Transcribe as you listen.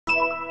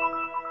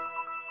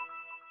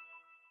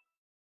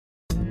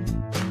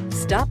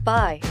Stop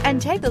by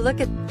and take a look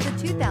at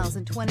the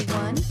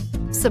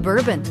 2021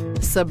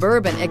 Suburban.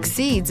 Suburban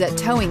exceeds at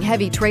towing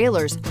heavy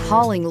trailers,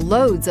 hauling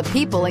loads of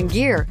people and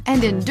gear,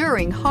 and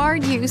enduring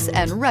hard use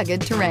and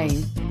rugged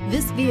terrain.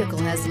 This vehicle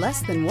has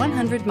less than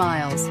 100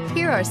 miles.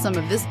 Here are some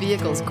of this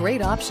vehicle's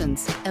great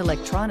options: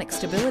 electronic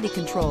stability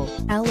control,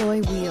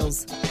 alloy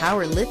wheels,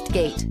 power lift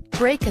gate,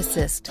 brake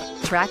assist,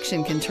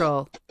 traction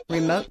control,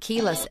 remote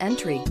keyless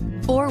entry,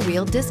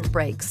 four-wheel disc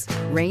brakes,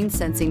 rain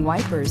sensing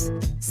wipers,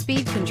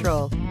 speed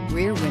control,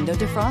 rear window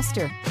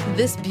defroster.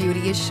 This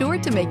beauty is sure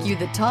to make you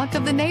the talk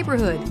of the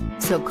neighborhood.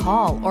 So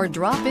call or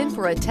drop in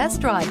for a test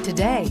drive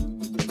today.